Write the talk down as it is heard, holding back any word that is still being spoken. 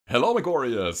Hello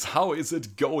Mechwarriors, how is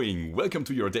it going? Welcome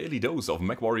to your daily dose of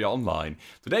Mechwarrior Online.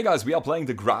 Today guys, we are playing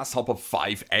the Grasshopper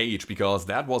 5H because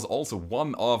that was also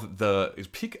one of the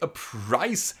pick a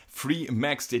price free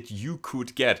mechs that you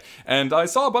could get. And I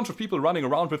saw a bunch of people running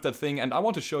around with that thing and I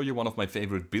want to show you one of my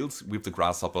favorite builds with the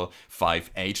Grasshopper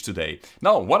 5H today.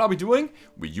 Now, what are we doing?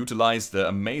 We utilize the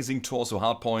amazing torso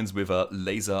hardpoints with a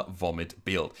laser vomit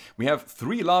build. We have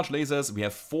 3 large lasers, we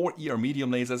have 4 ER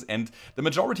medium lasers, and the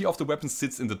majority of the weapon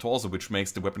sits in the torso, which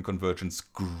makes the weapon convergence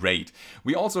great.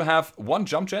 We also have 1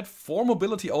 jump jet for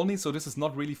mobility only, so this is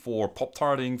not really for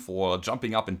pop-tarting, for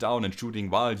jumping up and down and shooting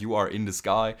while you are in the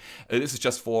sky. This is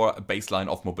just for a baseline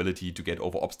of mobility to get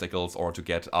over obstacles or to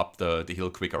get up the hill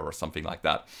quicker or something like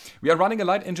that. We are running a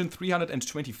light engine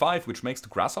 325, which makes the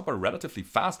Grasshopper relatively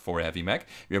fast for a heavy mech.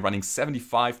 We are running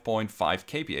 75.5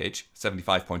 kph,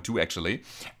 75.2 actually,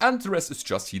 and the rest is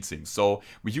just heatsinks. So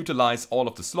we utilize all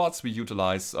of the slots, we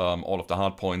utilize all of the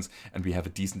hard points, and we have a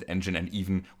decent engine and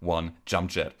even 1 jump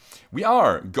jet. We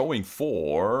are going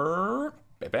for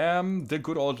the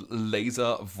good old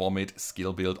laser vomit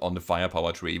skill build on the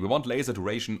firepower tree. We want laser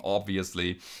duration,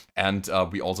 obviously, and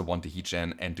we also want the heat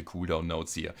gen and the cooldown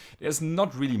nodes here. There's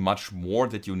not really much more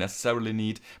that you necessarily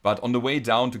need, but on the way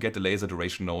down to get the laser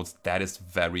duration nodes, that is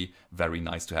very, very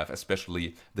nice to have,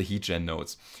 especially the heat gen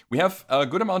nodes. We have a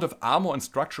good amount of armor and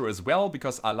structure as well,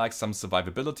 because I like some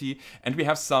survivability, and we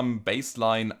have some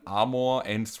baseline armor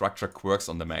and structure quirks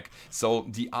on the mech. So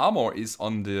the armor is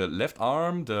on the left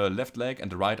arm, the left leg,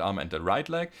 and the right arm and the right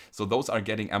leg, so those are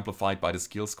getting amplified by the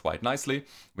skills quite nicely.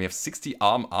 We have 60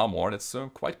 armor, that's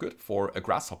quite good for a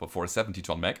Grasshopper, for a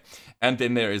 70-ton mech. And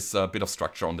then there is a bit of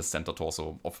structure on the center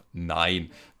torso of 9.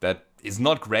 That is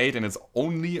not great, and it's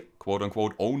only,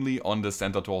 quote-unquote, only on the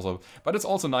center torso, but it's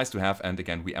also nice to have, and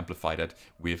again, we amplify that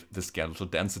with the skeletal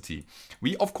density.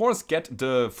 We, of course, get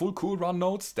the full cooldown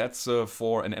nodes. That's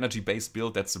for an energy-based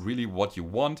build, that's really what you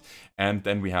want. And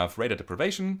then we have radar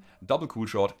deprivation, double cool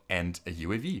shot, and a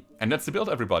UAV. And that's the build,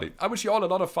 everybody. I wish you all a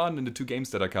lot of fun in the 2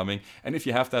 games that are coming, and if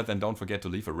you have that, then don't forget to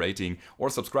leave a rating, or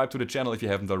subscribe to the channel if you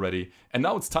haven't already. And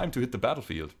now it's time to hit the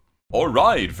battlefield.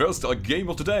 Alright, first game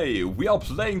of the day, we are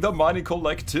playing the Mining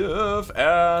Collective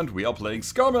and we are playing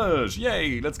Skirmish.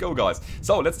 Yay, let's go guys.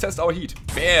 So let's test our heat.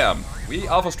 Bam! We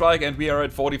Alpha Strike and we are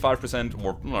at 45%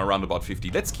 or around about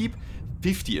 50. Let's keep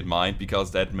 50 in mind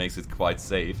because that makes it quite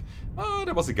safe.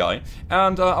 There was a guy.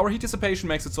 And our heat dissipation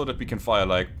makes it so that we can fire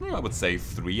like, I would say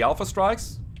 3 Alpha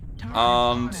Strikes.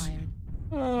 And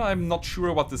I'm not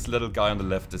sure what this little guy on the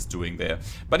left is doing there.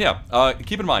 But yeah,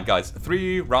 keep in mind, guys,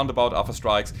 3 roundabout Alpha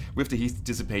Strikes with the heat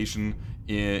dissipation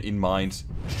in mind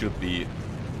should be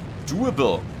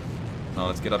doable. Now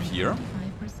let's get up here.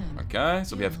 Okay,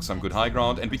 so we have some good high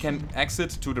ground, and we can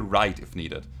exit to the right if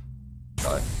needed.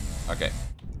 Okay.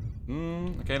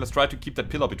 Okay, let's try to keep that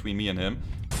pillar between me and him.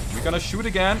 We're gonna shoot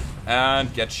again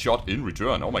and get shot in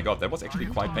return. Oh my god, that was actually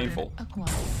quite painful.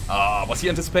 Was he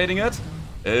anticipating it?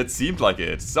 It seemed like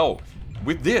it. So,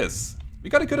 with this, we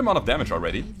got a good amount of damage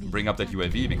already. Bring up that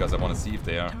UAV because I want to see if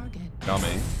they are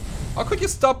coming. Oh, could you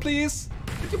stop, please?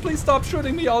 Could you please stop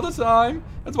shooting me all the time?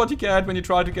 That's what you get when you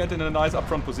try to get in a nice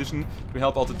upfront position to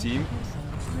help out the team.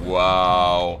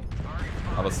 Wow.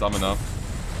 I have a summoner.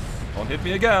 Don't hit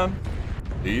me again.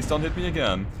 Please don't hit me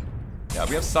again. Yeah,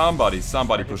 we have somebody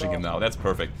pushing him now. That's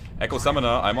perfect. Echo Summoner,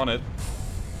 I'm on it.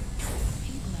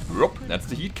 Whoop, that's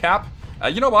the heat cap.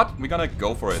 You know what? We're gonna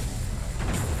go for it.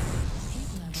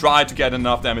 Try to get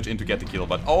enough damage in to get the kill,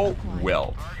 but oh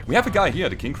well. We have a guy here,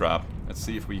 the King Crab. Let's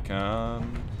see if we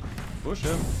can push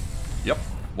him. Yep.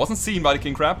 Wasn't seen by the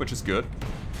King Crab, which is good.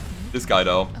 This guy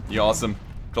though, you're awesome.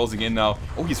 Closing in now.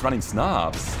 Oh, he's running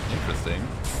snobs. Interesting.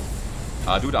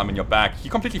 Dude, I'm in your back. He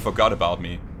completely forgot about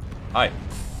me. Hi.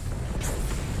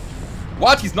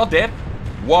 What? He's not dead?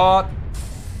 What?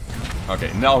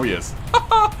 Okay, now he is.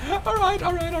 Alright.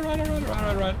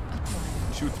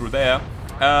 Shoot through there.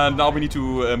 And now we need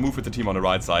to move with the team on the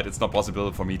right side. It's not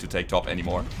possible for me to take top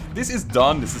anymore. This is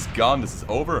done. This is gone. This is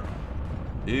over.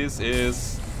 This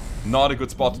is not a good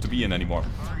spot to be in anymore.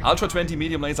 Ultra 20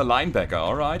 medium laser linebacker.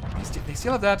 Alright. They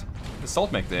still have that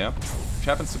assault mech there, which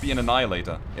happens to be an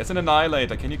annihilator. It's an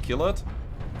annihilator. Can you kill it?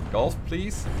 Golf,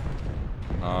 please.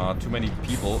 Too many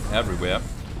people everywhere.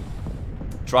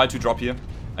 Try to drop here.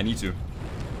 I need to.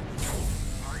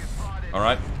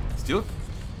 Alright, still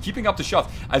keeping up the shot.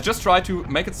 I just try to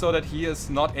make it so that he is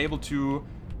not able to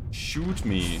shoot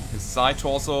me. His side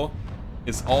torso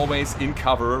is always in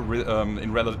cover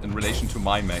in relation to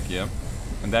my mech here.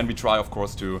 And then we try, of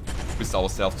course, to twist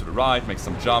ourselves to the right, make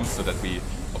some jumps so that we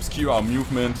obscure our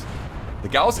movement. The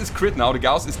Gauss is crit now, the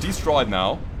Gauss is destroyed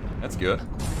now. That's good.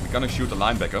 We're gonna shoot the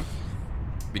linebacker.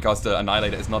 because the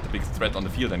Annihilator is not the biggest threat on the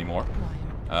field anymore.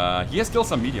 He has still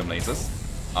some medium lasers.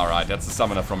 Alright, that's the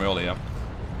summoner from earlier.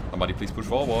 Somebody please push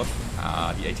forward.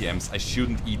 Ah, the ATMs. I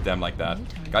shouldn't eat them like that.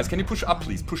 Guys, can you push up,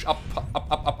 please? Push up,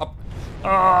 up.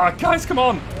 Ah, guys, come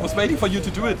on. I was waiting for you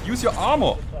to do it. Use your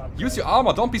armor. Use your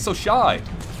armor. Don't be so shy.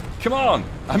 Come on.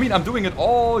 I mean, I'm doing it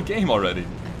all game already.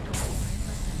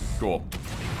 Cool.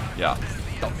 Yeah.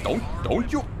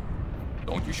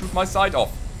 Don't you shoot my side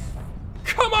off.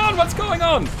 Come on, what's going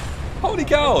on? Holy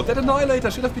cow, that Annihilator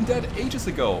should have been dead ages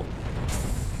ago.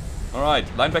 Alright,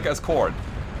 linebacker is cord.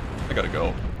 I gotta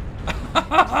go.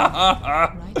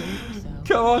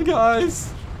 Come on,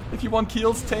 guys. If you want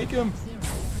kills, take him.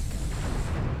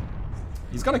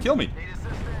 He's gonna kill me.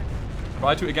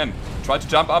 Try to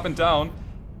jump up and down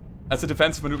as a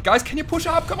defensive maneuver. Guys, can you push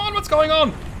up? Come on, what's going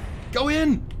on? Go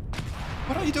in.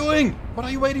 What are you doing? What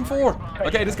are you waiting for?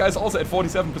 Okay, this guy's also at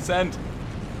 47%.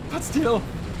 But still.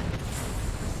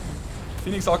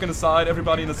 Phoenix Hawk in the side,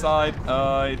 everybody in the side.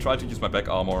 I tried to use my back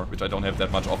armor, which I don't have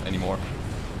that much of anymore.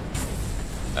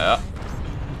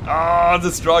 Ah, the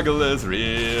struggle is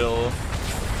real.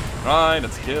 Right,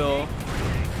 let's kill.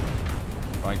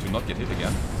 Trying to not get hit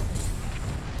again.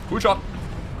 Cool shot.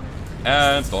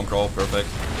 And Stormcrow, perfect.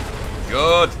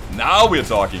 Good. Now we're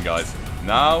talking, guys.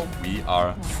 Now we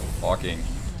are talking.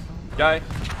 Okay.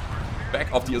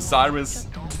 Back of the Osiris.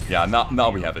 Yeah, now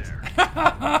we have it.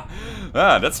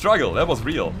 Ah, that struggle, that was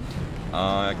real.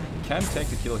 Can take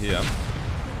the kill here.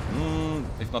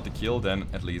 If not the kill, then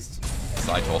at least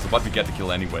side torso. But we get the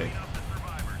kill anyway.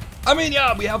 I mean,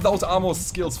 yeah, we have those armor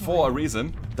skills for a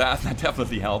reason. That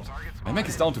definitely helped. My mech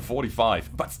is down to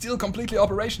 45, but still completely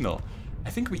operational. I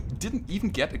think we didn't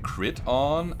even get a crit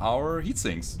on our heat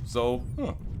sinks. So,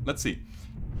 let's see.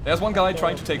 There's one guy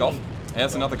trying to take off.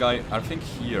 There's another guy, I think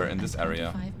here in this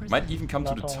area. Might even come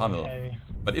to the tunnel.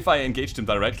 But if I engaged him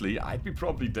directly, I'd be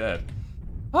probably dead.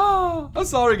 Ah, I'm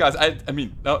sorry, guys. I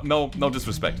mean, no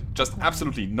disrespect. Just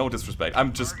absolutely no disrespect.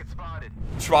 I'm just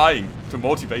trying to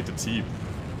motivate the team.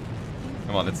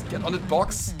 Come on, let's get on the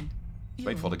box.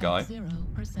 Wait for the guy.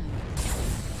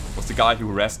 Was the guy who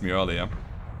harassed me earlier.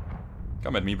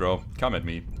 Come at me, bro. Come at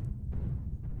me.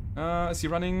 Is he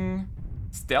running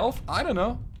stealth? I don't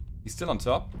know. He's still on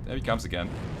top. There he comes again.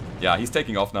 Yeah, he's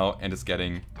taking off now and is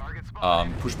getting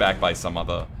pushed back by some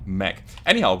other mech.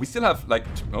 Anyhow, we still have like...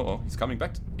 Oh, he's coming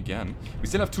back again. We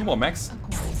still have 2 more mechs.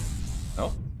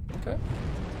 Oh, okay.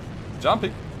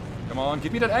 Jumping. Come on,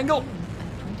 give me that angle.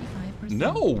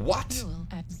 No, what?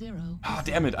 Ah, oh,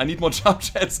 damn it, I need more jump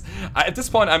jets. At this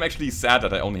point, I'm actually sad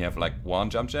that I only have like 1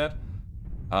 jump jet.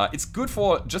 It's good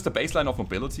for just a baseline of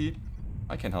mobility.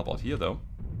 I can help out here though.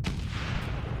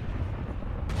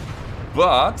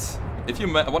 But if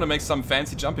you want to make some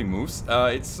fancy jumping moves,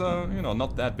 it's you know,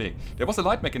 not that big. There was a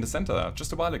light mech in the center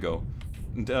just a while ago.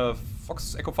 In the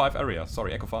Fox Echo 5 area.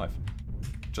 Sorry, Echo 5.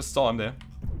 Just saw him there.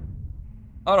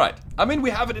 Alright, I mean, we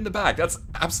have it in the back. That's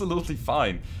absolutely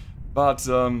fine. But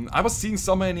I was seeing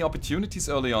so many opportunities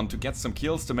early on to get some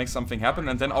kills, to make something happen,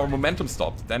 and then our momentum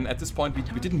stopped. Then at this point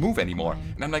we didn't move anymore.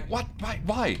 And I'm like, what?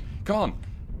 Why? Come on.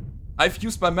 I've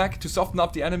used my mech to soften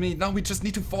up the enemy, now we just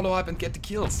need to follow up and get the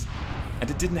kills. And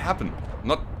it didn't happen.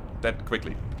 Not that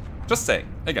quickly. Just saying.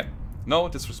 Again, no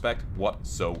disrespect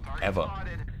whatsoever.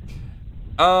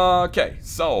 Okay,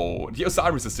 so the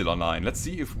Osiris is still online. Let's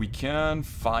see if we can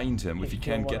find him, if we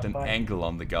can get an angle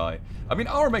on the guy. I mean,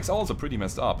 our mech's also pretty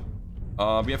messed up.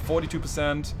 We have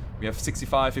 42%, we have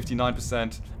 65,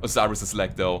 59%. Osiris is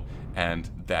lag though, and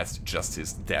that's just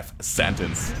his death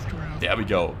sentence. There we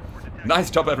go.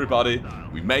 Nice job, everybody.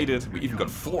 We made it. We even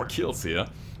got 4 kills here.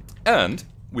 And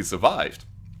we survived.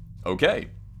 Okay.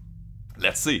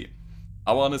 Let's see.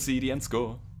 I wanna see the end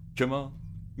score. Come on,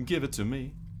 give it to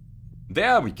me.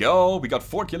 There we go. We got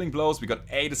 4 killing blows, we got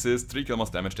 8 assists, 3 kill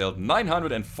most damage dealt,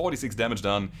 946 damage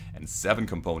done, and 7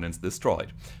 components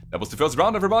destroyed. That was the first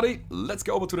round, everybody. Let's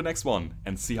go over to the next one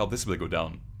and see how this will go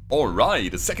down.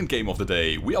 Alright, the second game of the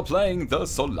day. We are playing the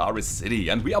Solaris City,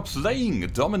 and we are playing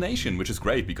Domination, which is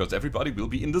great because everybody will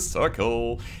be in the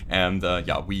circle. And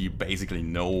yeah, we basically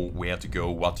know where to go,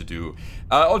 what to do.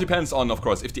 All depends on, of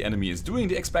course, if the enemy is doing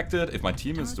the expected, if my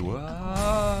team is doing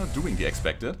the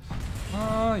expected.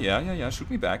 Yeah, shoot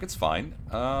me back, it's fine.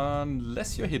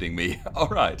 Unless you're hitting me.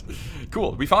 Alright,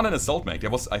 cool. We found an assault mech. There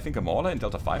was, I think, a Mauler in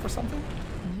Delta 5 or something?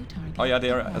 Oh yeah,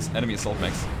 there are enemy assault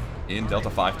mechs in Delta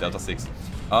 5, Delta 6.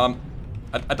 I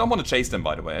don't want to chase them,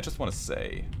 by the way, I just want to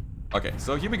say. Okay,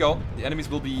 so here we go. The enemies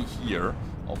will be here.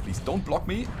 Oh, please don't block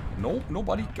me. No,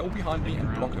 nobody go behind me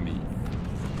and block me.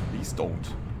 Please don't.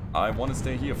 I want to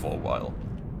stay here for a while.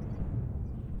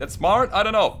 That's smart? I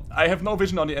don't know. I have no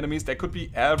vision on the enemies. There could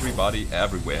be everybody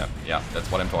everywhere. Yeah,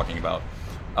 that's what I'm talking about.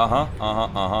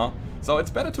 So it's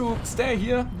better to stay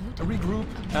here, regroup,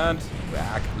 and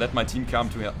let my team come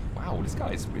to here. Wow, this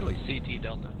guy is really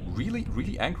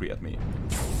angry at me.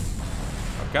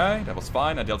 Okay, that was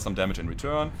fine. I dealt some damage in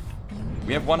return.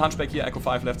 We have one Hunchback here, Echo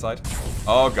 5 left side.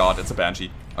 Oh god, it's a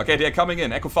Banshee. Okay, they're coming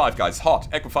in. Echo 5, guys. Hot.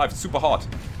 Echo 5 is super hot.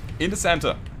 In the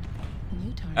center.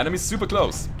 Enemies super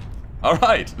close.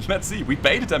 Alright, let's see. We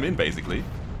baited them in, basically.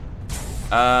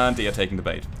 And they are taking the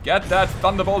bait. Get that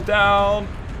Thunderbolt down!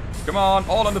 Come on,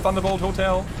 all on the Thunderbolt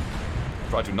Hotel.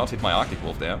 Try to not hit my Arctic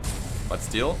Wolf there. But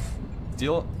still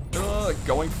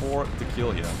going for the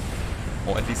kill here.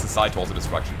 Or at least the side torso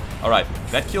destruction. Alright,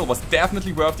 that kill was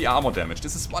definitely worth the armor damage.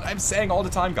 This is what I'm saying all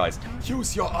the time, guys.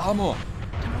 Use your armor.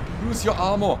 Use your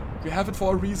armor. You have it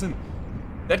for a reason.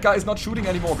 That guy is not shooting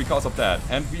anymore because of that.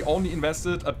 And we only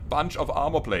invested a bunch of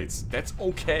armor plates. That's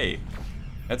okay.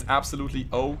 That's absolutely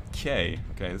okay.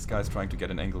 Okay, this guy's trying to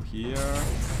get an angle here.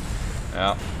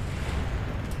 Yeah.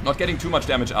 Not getting too much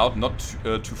damage out. Not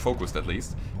too focused, at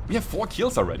least. We have 4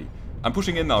 kills already. I'm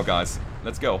pushing in now, guys.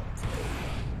 Let's go.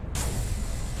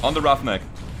 On the Roughneck.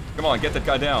 Come on, get that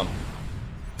guy down.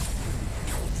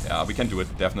 Yeah, we can do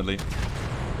it, definitely.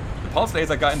 The Pulse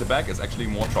Laser guy in the back is actually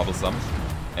more troublesome.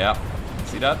 Yeah,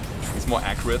 see that? He's more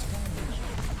accurate.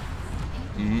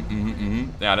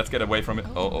 Yeah, let's get away from it.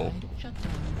 Uh-oh,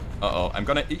 I'm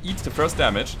gonna eat the first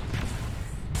damage.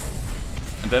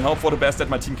 And then hope for the best that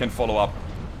my team can follow up.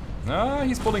 Ah,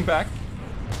 he's pulling back.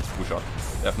 Cool shot.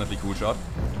 Definitely cool shot.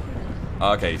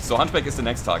 Okay, so Hunchback is the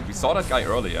next target. We saw that guy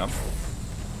earlier.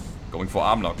 Going for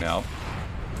arm lock now.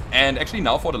 And actually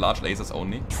now for the large lasers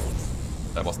only.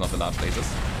 That was not the large lasers.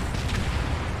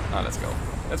 Ah, let's go.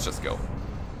 Let's just go.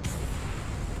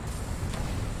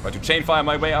 Try to chain fire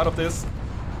my way out of this.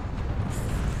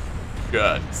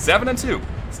 Good. 7 and 2.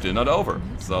 Still not over.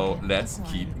 So let's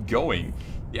keep going.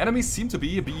 The enemies seem to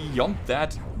be beyond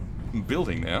that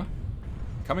building there.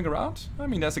 Coming around? I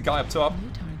mean, there's a guy up top.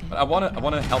 But I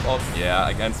wanna help out, yeah,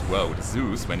 against, whoa, the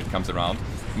Zeus when it comes around.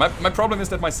 My problem is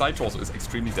that my side torso is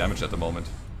extremely damaged at the moment.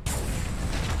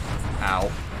 Ow.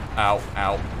 Ow,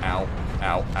 ow, ow,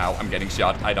 ow, ow. I'm getting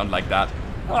shot. I don't like that.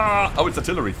 Ah! Oh, it's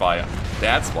artillery fire.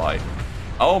 That's why.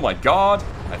 Oh my god.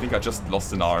 I think I just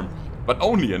lost an arm. But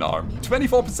only an arm.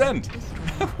 24%.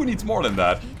 Who needs more than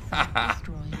that?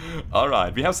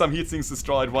 Alright, we have some heat sinks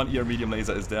destroyed. 1 ear medium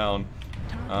laser is down.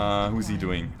 Who's he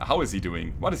doing? How is he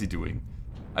doing? What is he doing?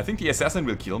 I think the assassin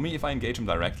will kill me if I engage him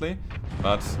directly.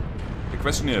 But the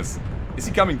question is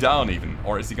he coming down even?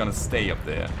 Or is he gonna stay up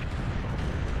there?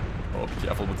 Oh, be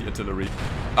careful with the artillery.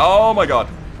 Oh my god.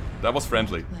 That was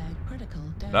friendly.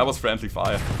 That was friendly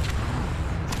fire.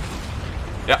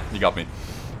 Yeah, he got me.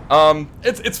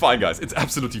 It's fine, guys. It's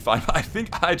absolutely fine. I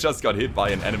think I just got hit by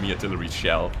an enemy artillery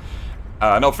shell.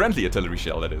 No, friendly artillery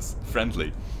shell, that is.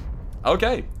 Friendly.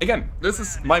 Okay, again, this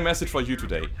is my message for you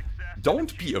today.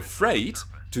 Don't be afraid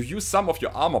to use some of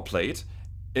your armor plate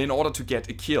in order to get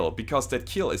a kill, because that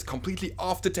kill is completely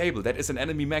off the table. That is an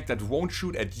enemy mech that won't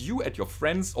shoot at you, at your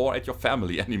friends, or at your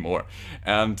family anymore.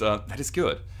 And that is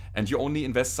good. And you only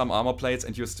invest some armor plates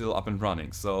and you're still up and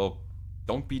running. So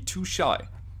don't be too shy.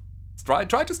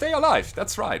 Try to stay alive,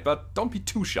 that's right, but don't be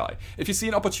too shy. If you see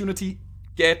an opportunity,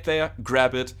 get there,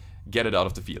 grab it, get it out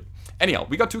of the field. Anyhow,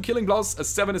 we got 2 killing blows, a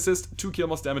 7 assist, 2 kill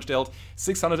most damage dealt,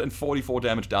 644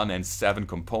 damage done, and 7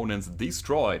 components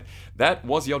destroyed. That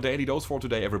was your daily dose for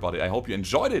today, everybody. I hope you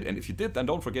enjoyed it, and if you did, then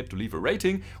don't forget to leave a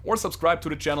rating or subscribe to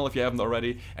the channel if you haven't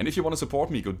already. And if you want to support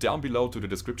me, go down below to the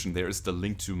description. There is the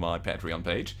link to my Patreon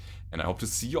page, and I hope to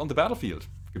see you on the battlefield.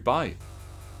 Goodbye.